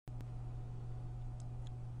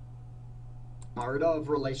Art of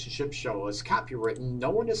Relationship show is copywritten. No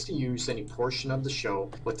one is to use any portion of the show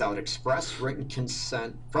without express written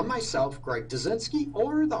consent from myself, Greg Dzinski,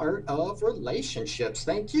 or the Art of Relationships.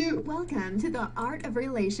 Thank you. Welcome to the Art of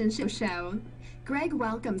Relationship show. Greg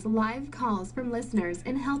welcomes live calls from listeners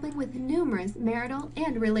in helping with numerous marital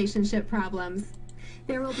and relationship problems.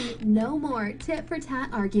 There will be no more tit-for-tat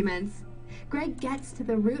arguments. Greg gets to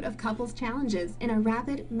the root of couples' challenges in a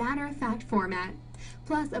rapid, matter-of-fact format,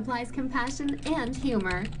 plus applies compassion and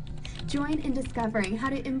humor. Join in discovering how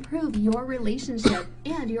to improve your relationship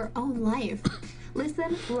and your own life.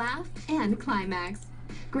 Listen, laugh, and climax.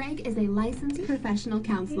 Greg is a licensed professional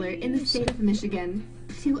counselor in the state of Michigan.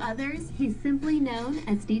 To others, he's simply known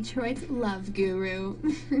as Detroit's love guru.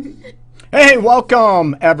 Hey,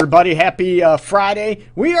 welcome everybody. Happy Friday.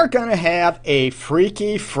 We are going to have a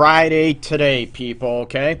Freaky Friday today, people,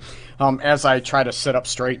 okay? As I try to sit up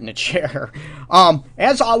straight in the chair.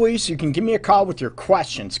 As always, you can give me a call with your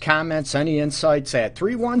questions, comments, any insights at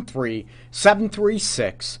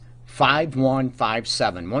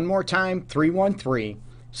 313-736-5157. One more time,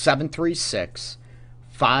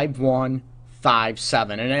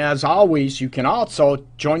 313-736-5157. And as always, you can also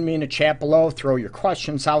join me in the chat below, throw your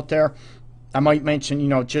questions out there. I might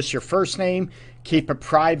mention, just your first name. Keep it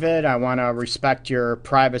private. I want to respect your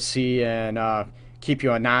privacy and keep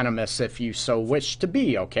you anonymous if you so wish to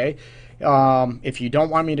be, okay? If you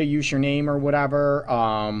don't want me to use your name or whatever,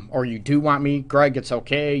 or you do want me, Greg, it's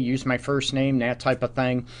okay. Use my first name, that type of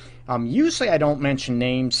thing. Usually I don't mention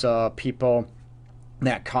names of people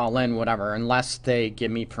that call in, whatever, unless they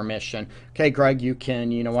give me permission. Okay, Greg, you can,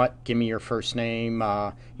 give me your first name.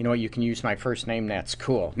 You can use my first name. That's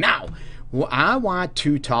cool. Now, I want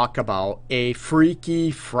to talk about a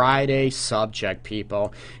Freaky Friday subject,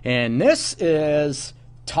 people. And this is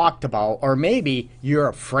talked about, or maybe you're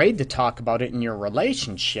afraid to talk about it in your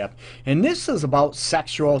relationship. And this is about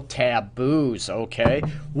sexual taboos, okay?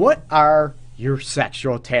 What are your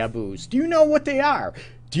sexual taboos? Do you know what they are?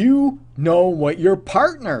 Do you know what your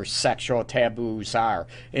partner's sexual taboos are?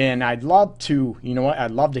 And I'd love to,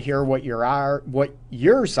 I'd love to hear what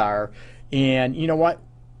yours are. And you know what?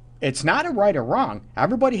 It's not a right or wrong.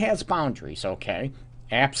 Everybody has boundaries, okay?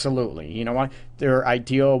 Absolutely. You know what? I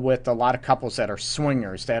deal with a lot of couples that are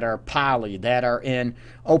swingers, that are poly, that are in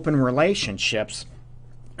open relationships.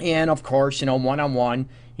 And of course, one-on-one,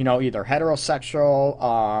 either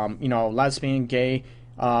heterosexual, lesbian, gay,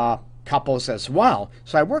 couples as well.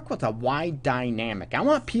 So I work with a wide dynamic. I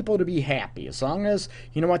want people to be happy as long as,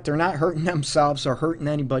 they're not hurting themselves or hurting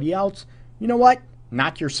anybody else. You know what?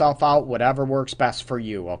 Knock yourself out, whatever works best for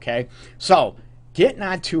you, okay? So, getting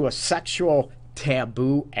onto a sexual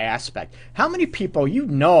taboo aspect. How many people,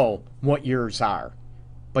 know what yours are,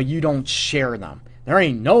 but you don't share them? There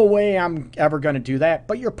ain't no way I'm ever going to do that,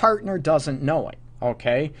 but your partner doesn't know it,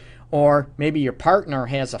 okay? Or maybe your partner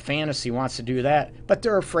has a fantasy, wants to do that, but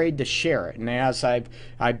they're afraid to share it. And as I've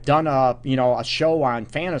done a show on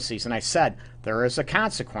fantasies, and I said there is a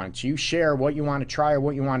consequence. You share what you want to try or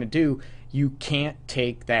what you want to do, you can't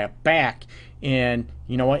take that back. And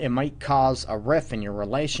you know what? It might cause a rift in your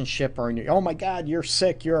relationship, or oh my God, you're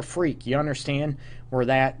sick, you're a freak. You understand where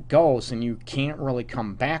that goes, and you can't really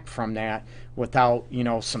come back from that without,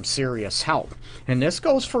 some serious help. And this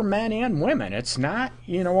goes for men and women. It's not,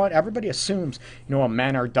 everybody assumes,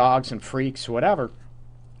 men are dogs and freaks, whatever.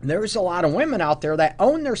 There's a lot of women out there that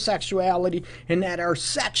own their sexuality and that are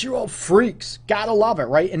sexual freaks. Gotta love it,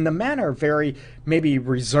 right? And the men are very maybe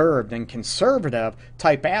reserved and conservative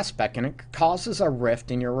type aspect, and it causes a rift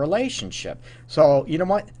in your relationship. So, you know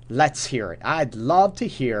what? Let's hear it. I'd love to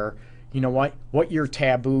hear, what your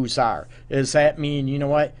taboos are. Does that mean,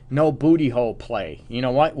 no booty hole play?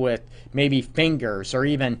 With maybe fingers, or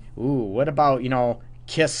even, what about,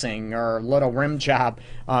 kissing or little rim job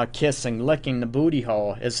kissing, licking the booty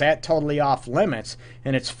hole? Is that totally off limits?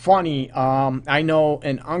 And it's funny, I know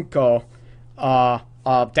an uncle,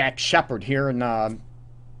 Dak Shepard, here in the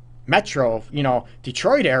metro,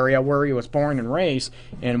 Detroit area where he was born and raised,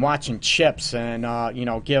 and watching Chips, and,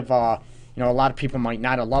 give, a lot of people might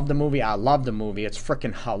not have loved the movie. I love the movie. It's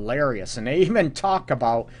freaking hilarious. And they even talk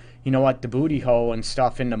about, the booty hole and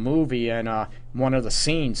stuff in the movie, and one of the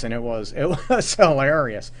scenes, and it was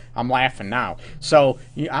hilarious. I'm laughing now. So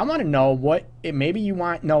I want to know maybe you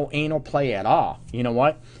want no anal play at all.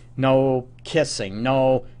 No kissing,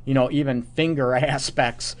 no, even finger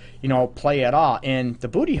aspects, play at all. And the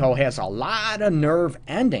booty hole has a lot of nerve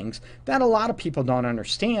endings that a lot of people don't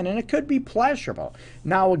understand, and it could be pleasurable.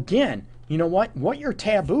 Now, again, what your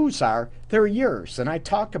taboos are, they're yours. And I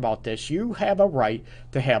talk about this. You have a right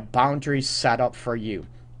to have boundaries set up for you.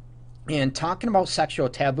 And talking about sexual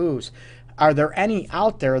taboos, Are there any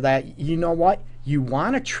out there that, you know what, you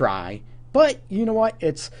want to try, but you know what,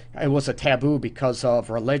 it was a taboo because of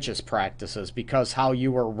religious practices, because how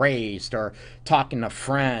you were raised, or talking to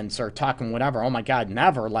friends, or talking whatever. Oh my God,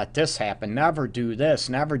 never let this happen, never do this,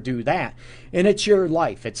 never do that. And it's your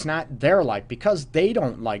life, it's not their life. Because they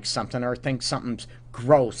don't like something or think something's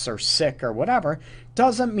gross or sick or whatever,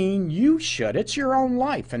 doesn't mean you should. It's your own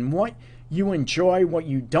life, and what you enjoy, what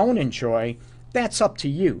you don't enjoy, that's up to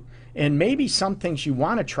you. And maybe some things you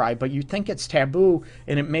want to try, but you think it's taboo,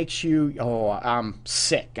 and it makes you, oh, I'm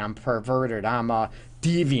sick, I'm perverted, I'm a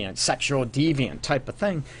deviant, sexual deviant type of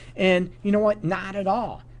thing. And you know what? Not at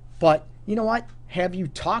all. But you know what? Have you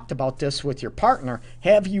talked about this with your partner?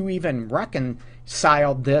 Have you even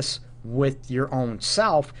reconciled this with your own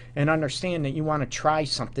self and understand that you want to try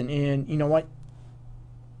something, and you know what?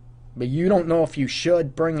 But you don't know if you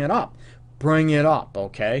should bring it up. Bring it up,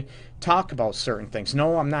 okay? Talk about certain things.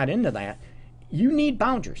 No, I'm not into that. You need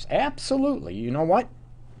boundaries. Absolutely. You know what?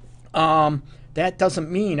 That doesn't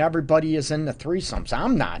mean everybody is into threesomes.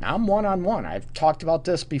 I'm not. I'm one-on-one. I've talked about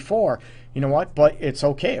this before. You know what? But it's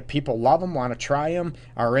okay. If people love them, want to try them,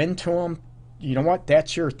 are into them, you know what?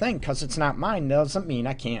 That's your thing. Because it's not mine doesn't mean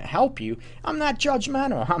I can't help you. I'm not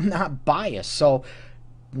judgmental. I'm not biased. So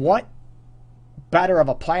what better of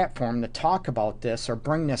a platform to talk about this or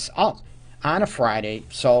bring this up on a Friday?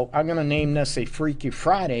 So I'm going to name this a Freaky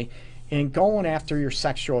Friday, and going after your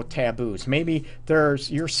sexual taboos. Maybe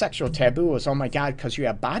there's your sexual taboo is, oh my God, because you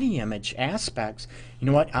have body image aspects. You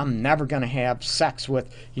know what? I'm never going to have sex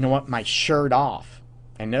with, you know what, my shirt off.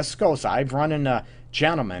 And this goes, I've run into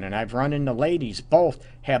gentlemen and I've run into ladies, both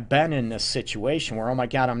have been in this situation where, oh my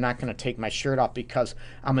God, I'm not going to take my shirt off because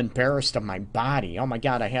I'm embarrassed of my body. Oh my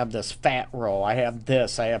God, I have this fat roll, I have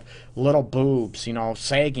this, I have little boobs, you know,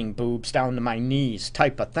 sagging boobs down to my knees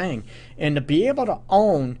type of thing. And to be able to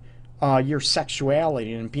own your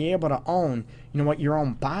sexuality and be able to own, you know what, your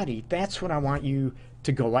own body, that's what I want you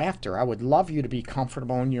to go after. I would love you to be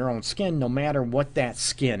comfortable in your own skin, no matter what that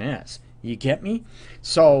skin is. You get me?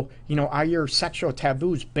 So, you know, are your sexual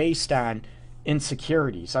taboos based on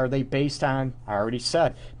insecurities? Are they based on, I already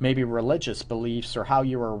said, maybe religious beliefs or how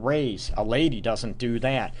you were raised? A lady doesn't do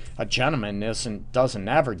that. A gentleman doesn't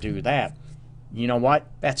ever do that. You know what?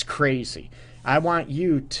 That's crazy. I want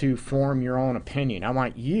you to form your own opinion. I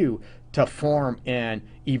want you to form and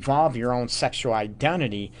evolve your own sexual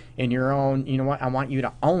identity and your own, you know what? I want you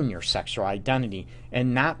to own your sexual identity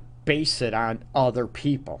and not base it on other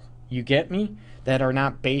people. You get me? That are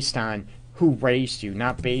not based on who raised you,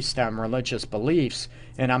 not based on religious beliefs.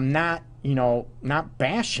 And I'm not, you know, not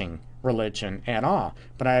bashing religion at all,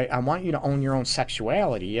 but I want you to own your own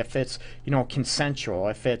sexuality. If it's, you know, consensual,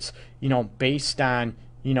 if it's, you know, based on,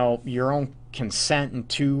 you know, your own consent and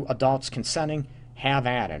two adults consenting, have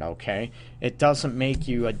at it, okay? It doesn't make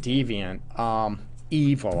you a deviant,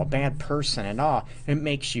 evil, a bad person at all. It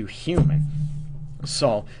makes you human.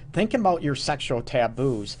 So thinking about your sexual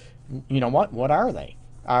taboos, you know what are they?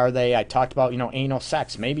 Are they, I talked about, you know, anal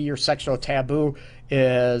sex. Maybe your sexual taboo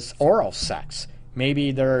is oral sex.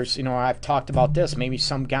 Maybe there's, you know, I've talked about this. Maybe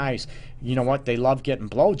some guys, you know what, they love getting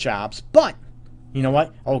blowjobs, but you know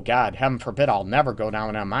what? Oh God, heaven forbid, I'll never go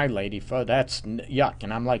down on my lady. That's yuck.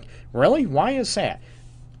 And I'm like, really? Why is that?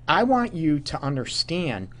 I want you to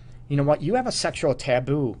understand, you know what? You have a sexual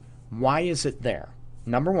taboo. Why is it there?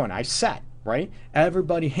 Number one, I said, right?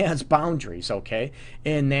 Everybody has boundaries, okay?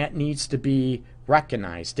 And that needs to be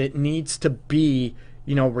recognized. It needs to be,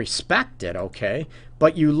 you know, respected, okay?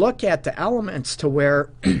 But you look at the elements to where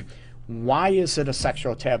why is it a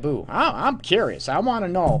sexual taboo? I'm curious. I want to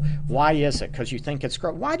know, why is it? Because you think it's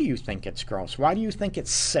gross. Why do you think it's gross? Why do you think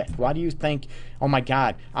it's sick? Why do you think, oh my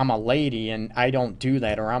God, I'm a lady and I don't do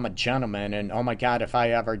that, or I'm a gentleman and oh my God, if I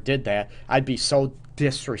ever did that, I'd be so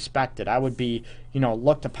disrespected. I would be, you know,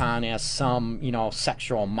 looked upon as some, you know,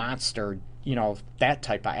 sexual monster, you know, that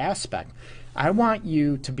type of aspect. I want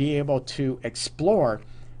you to be able to explore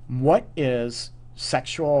what is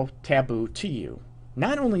sexual taboo to you.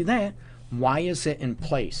 Not only that, why is it in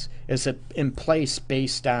place? Is it in place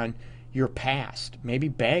based on your past? Maybe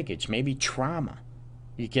baggage, maybe trauma.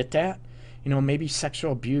 You get that? You know, maybe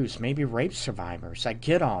sexual abuse, maybe rape survivors. I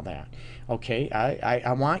get all that. Okay,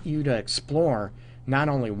 I want you to explore not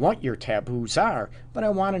only what your taboos are, but I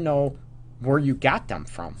want to know where you got them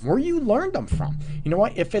from, where you learned them from. You know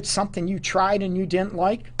what? If it's something you tried and you didn't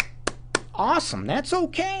like, awesome, that's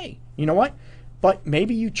okay. You know what? But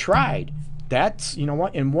maybe you tried. That's, you know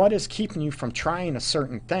what, and what is keeping you from trying a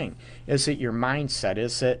certain thing? Is it your mindset?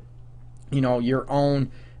 Is it, you know, your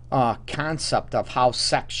own concept of how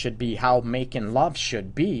sex should be, how making love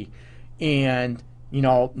should be? And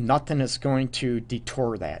nothing is going to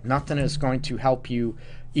detour that. Nothing is going to help you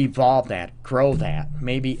evolve that, grow that,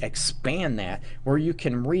 maybe expand that, where you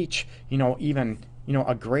can reach, even,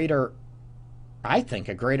 a greater, I think,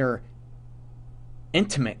 a greater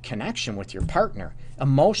intimate connection with your partner,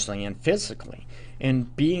 emotionally and physically,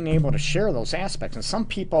 and being able to share those aspects. And some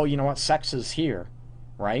people, sex is here,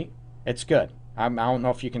 right? It's good. I don't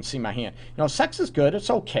know if you can see my hand. Sex is good. It's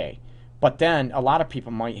okay. But then a lot of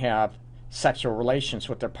people might have sexual relations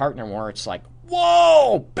with their partner where it's like,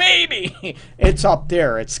 whoa, baby, it's up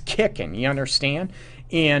there, it's kicking, you understand?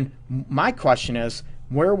 And my question is,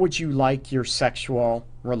 where would you like your sexual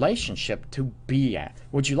relationship to be at?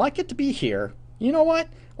 Would you like it to be here,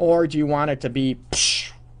 or do you want it to be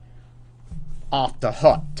off the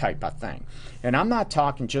hook type of thing? And I'm not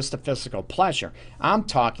talking just a physical pleasure. I'm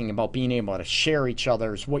talking about being able to share each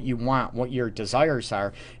other's what you want, what your desires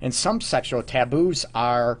are. And some sexual taboos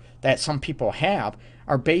that some people have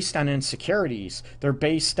are based on insecurities. They're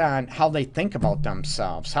based on how they think about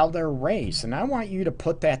themselves, how they're raised. And I want you to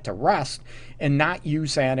put that to rest and not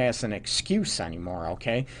use that as an excuse anymore,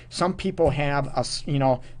 okay? Some people have,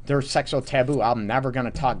 their sexual taboo. I'm never going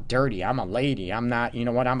to talk dirty. I'm a lady. I'm not,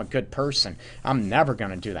 I'm a good person. I'm never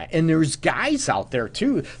going to do that. And there's guys out there,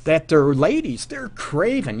 too, that they're ladies. They're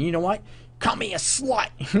craving, call me a slut,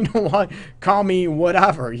 call me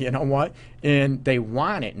whatever, and they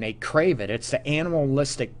want it and they crave it. It's the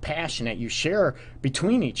animalistic passion that you share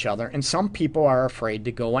between each other, and some people are afraid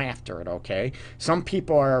to go after it, okay? Some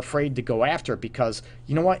people are afraid to go after it because,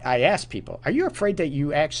 I ask people, are you afraid that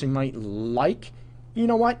you actually might like,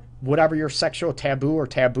 whatever your sexual taboo or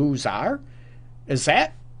taboos are?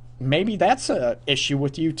 Maybe that's a issue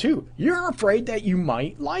with you too. You're afraid that you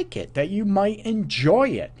might like it, that you might enjoy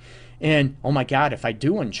it. And, oh my God, if I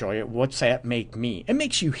do enjoy it, what's that make me? It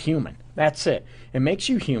makes you human. That's it. It makes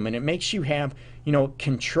you human. It makes you have,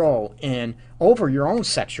 control over your own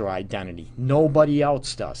sexual identity. Nobody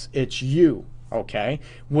else does. It's you, okay?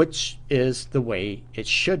 Which is the way it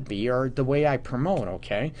should be, or the way I promote,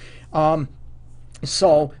 okay?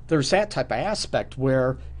 So there's that type of aspect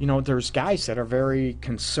where, there's guys that are very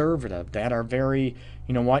conservative, that are very,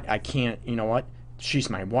 I can't,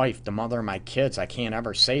 she's my wife, the mother of my kids. I can't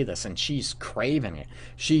ever say this. And she's craving it.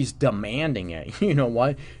 She's demanding it.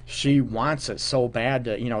 She wants it so bad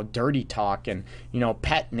to, dirty talk and,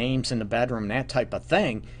 pet names in the bedroom, that type of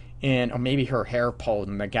thing. And or maybe her hair pulled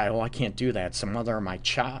and the guy, I can't do that. It's the mother of my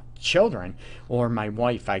children or my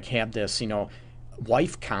wife. I have this,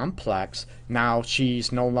 wife complex. Now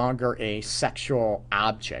she's no longer a sexual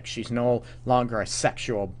object. She's no longer a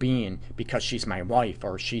sexual being because she's my wife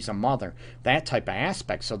or she's a mother. That type of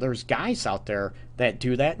aspect. So there's guys out there that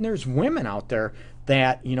do that, and there's women out there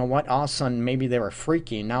that, all of a sudden maybe they were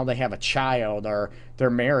freaky and now they have a child or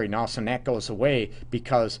they're married and all of a sudden that goes away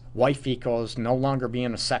because wife equals no longer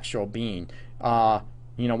being a sexual being.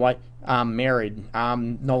 I'm married.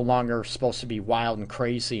 I'm no longer supposed to be wild and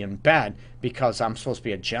crazy in bed because I'm supposed to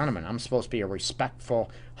be a gentleman. I'm supposed to be a respectful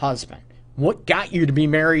husband. What got you to be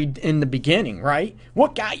married in the beginning, right?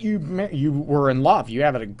 What got you? You were in love. You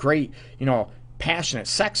have a great, passionate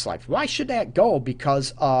sex life. Why should that go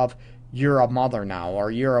because of you're a mother now, or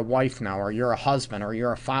you're a wife now, or you're a husband, or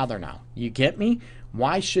you're a father now? You get me?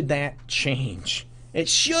 Why should that change? It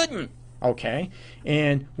shouldn't, okay?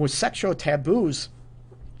 And with sexual taboos,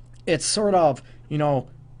 it's sort of,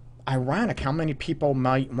 ironic how many people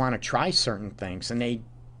might want to try certain things and they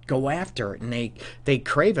go after it and they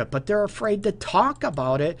crave it, but they're afraid to talk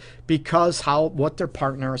about it because what their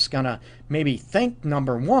partner is going to maybe think,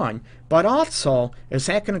 number one, but also, is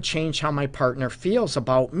that going to change how my partner feels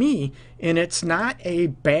about me? And it's not a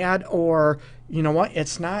bad or,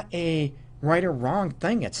 it's not a right or wrong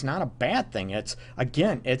thing. It's not a bad thing. It's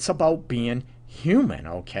about being human,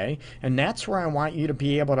 okay? And that's where I want you to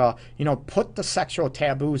be able to, put the sexual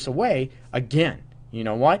taboos away. Again, you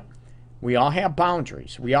know what? We all have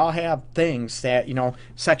boundaries. We all have things that,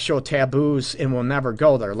 sexual taboos, and we'll never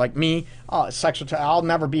go there. Like me, I'll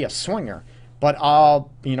never be a swinger. But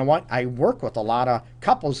I work with a lot of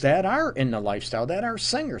couples that are in the lifestyle, that are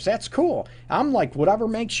singers. That's cool. I'm like, whatever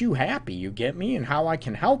makes you happy, you get me, and how I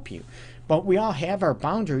can help you. But we all have our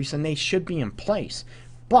boundaries, and they should be in place.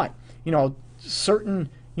 But, certain,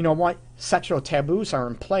 sexual taboos are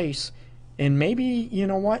in place, and maybe,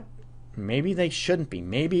 maybe they shouldn't be.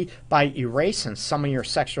 Maybe by erasing some of your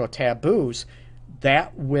sexual taboos,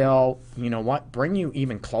 that will, bring you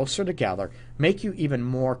even closer together, make you even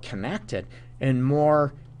more connected and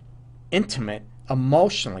more intimate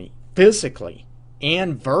emotionally, physically,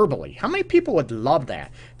 and verbally. How many people would love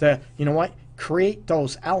that? create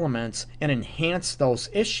those elements and enhance those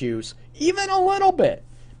issues even a little bit.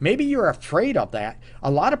 Maybe you're afraid of that.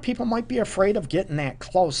 A lot of people might be afraid of getting that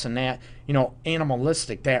close and that,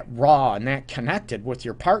 animalistic, that raw and that connected with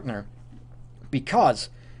your partner because,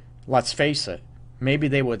 let's face it, maybe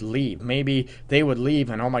they would leave. Maybe they would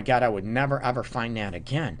leave and, oh my God, I would never ever find that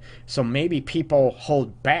again. So maybe people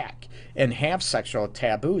hold back and have sexual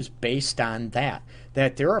taboos based on that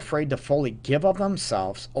they're afraid to fully give of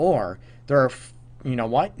themselves, or they're,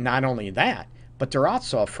 not only that, but they're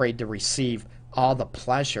also afraid to receive all the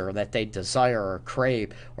pleasure that they desire or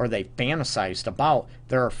crave or they fantasized about.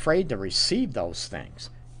 They're afraid to receive those things.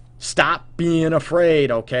 Stop being afraid,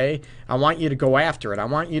 okay? I want you to go after it. I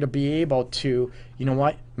want you to be able to,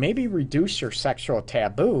 maybe reduce your sexual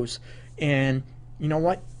taboos and,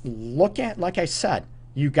 look at, like I said,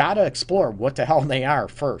 you got to explore what the hell they are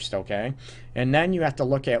first, okay? And then you have to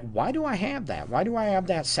look at, why do I have that? Why do I have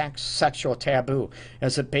that sexual taboo?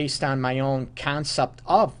 Is it based on my own concept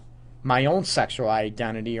of my own sexual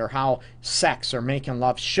identity or how sex or making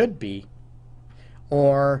love should be?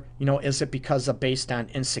 Or, is it because of based on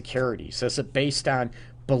insecurities? Is it based on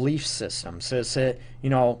belief systems? Is it,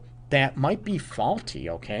 that might be faulty,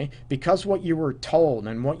 okay? Because what you were told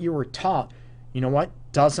and what you were taught,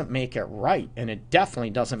 doesn't make it right. And it definitely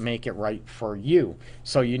doesn't make it right for you.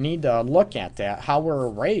 So you need to look at that. How we're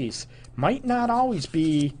raised might not always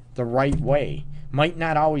be the right way. Might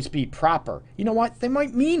not always be proper. You know what? They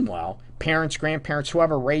might mean well. Parents, grandparents,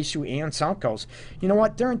 whoever raised you, aunts, uncles,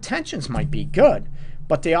 their intentions might be good,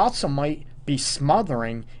 but they also might be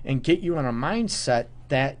smothering and get you in a mindset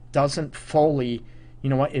that doesn't fully,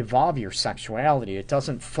 evolve your sexuality. It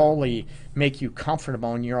doesn't fully make you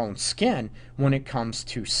comfortable in your own skin when it comes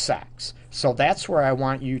to sex. So that's where I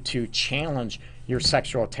want you to challenge your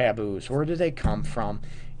sexual taboos. Where do they come from?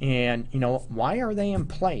 And, why are they in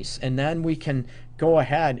place? And then we can go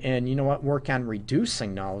ahead and, work on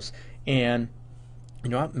reducing those. And,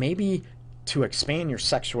 maybe to expand your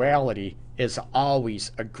sexuality is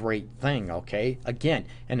always a great thing, okay? Again,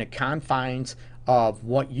 in the confines of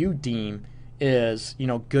what you deem is,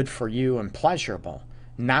 good for you and pleasurable,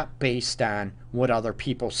 not based on what other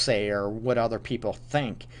people say or what other people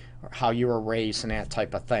think or how you were raised and that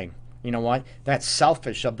type of thing. You know what? That's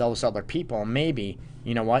selfish of those other people. Maybe,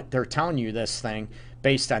 they're telling you this thing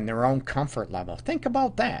based on their own comfort level. Think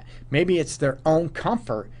about that. Maybe it's their own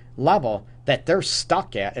comfort level that they're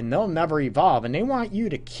stuck at and they'll never evolve, and they want you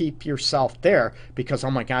to keep yourself there because, oh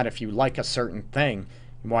my God, if you like a certain thing,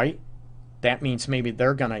 right, that means maybe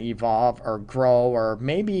they're going to evolve or grow or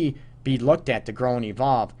maybe be looked at to grow and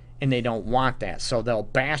evolve, and they don't want that. So they'll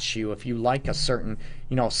bash you if you like a certain,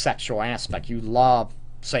 sexual aspect. You love,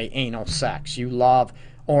 say, anal sex. You love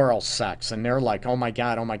oral sex. And they're like, oh my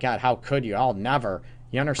God, how could you? I'll never.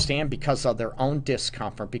 You understand? Because of their own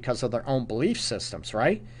discomfort, because of their own belief systems,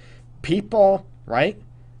 right? People, right,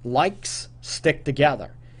 likes stick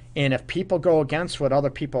together. And if people go against what other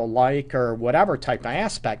people like or whatever type of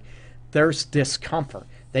aspect, there's discomfort.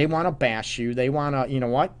 They want to bash you. They want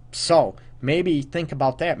to, So maybe think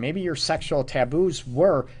about that. Maybe your sexual taboos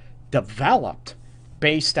were developed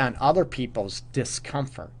based on other people's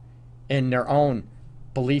discomfort in their own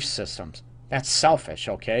belief systems. That's selfish,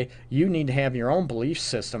 okay? You need to have your own belief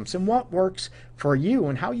systems and what works for you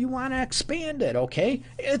and how you want to expand it, okay?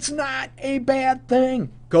 It's not a bad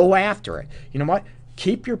thing. Go after it. You know what?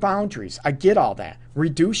 Keep your boundaries. I get all that.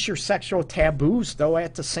 Reduce your sexual taboos, though,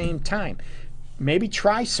 at the same time. Maybe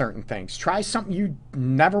try certain things. Try something you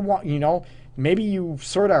never want, Maybe you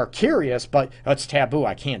sort of are curious, but it's taboo.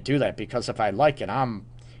 I can't do that because if I like it, I'm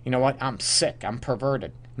sick. I'm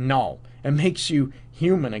perverted. No. It makes you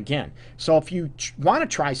human again. So if you want to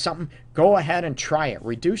try something, go ahead and try it.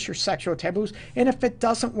 Reduce your sexual taboos. And if it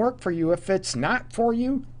doesn't work for you, if it's not for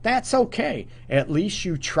you, that's okay. At least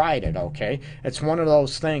you tried it, okay? It's one of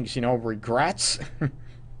those things, regrets.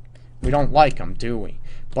 We don't like them, do we?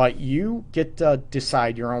 But you get to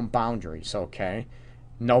decide your own boundaries, okay?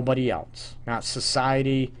 Nobody else. Not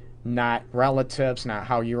society, not relatives, not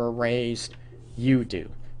how you were raised. You do.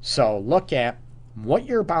 So look at what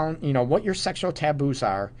your what your sexual taboos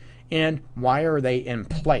are and why are they in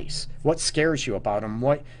place? What scares you about them?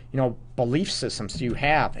 What, belief systems do you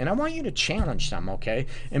have? And I want you to challenge them, okay?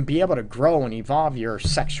 And be able to grow and evolve your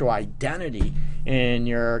sexual identity and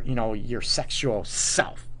your, your sexual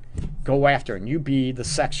self. Go after it and you be the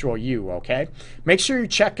sexual you, okay? Make sure you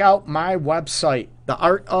check out my website,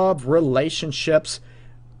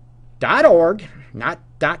 theartofrelationships.org, not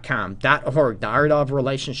 .com, .org,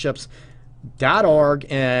 theartofrelationships.org.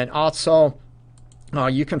 And also,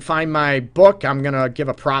 you can find my book. I'm going to give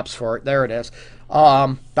a props for it. There it is.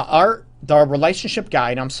 The Art the relationship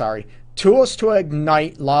guide, I'm sorry, Tools to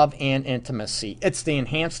Ignite Love and Intimacy. It's the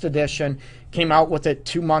enhanced edition. Came out with it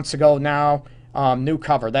 2 months ago now. New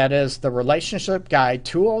cover. That is the relationship guide,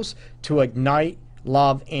 Tools to Ignite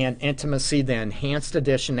Love and Intimacy, the enhanced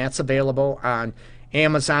edition. That's available on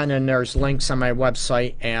Amazon, and there's links on my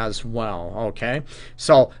website as well. Okay,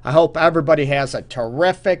 so I hope everybody has a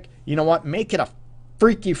terrific, you know what, make it a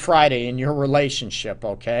Freaky Friday in your relationship.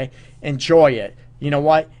 Okay, enjoy it. You know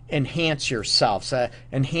what, enhance yourself,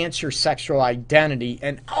 enhance your sexual identity,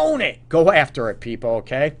 and own it. Go after it, people.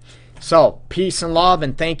 Okay, so peace and love,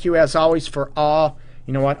 and thank you as always for all,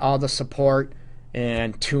 you know what, all the support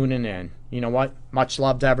and tuning in. You know what, much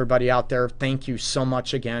love to everybody out there. Thank you so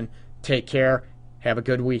much again. Take care. Have a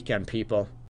good weekend, people.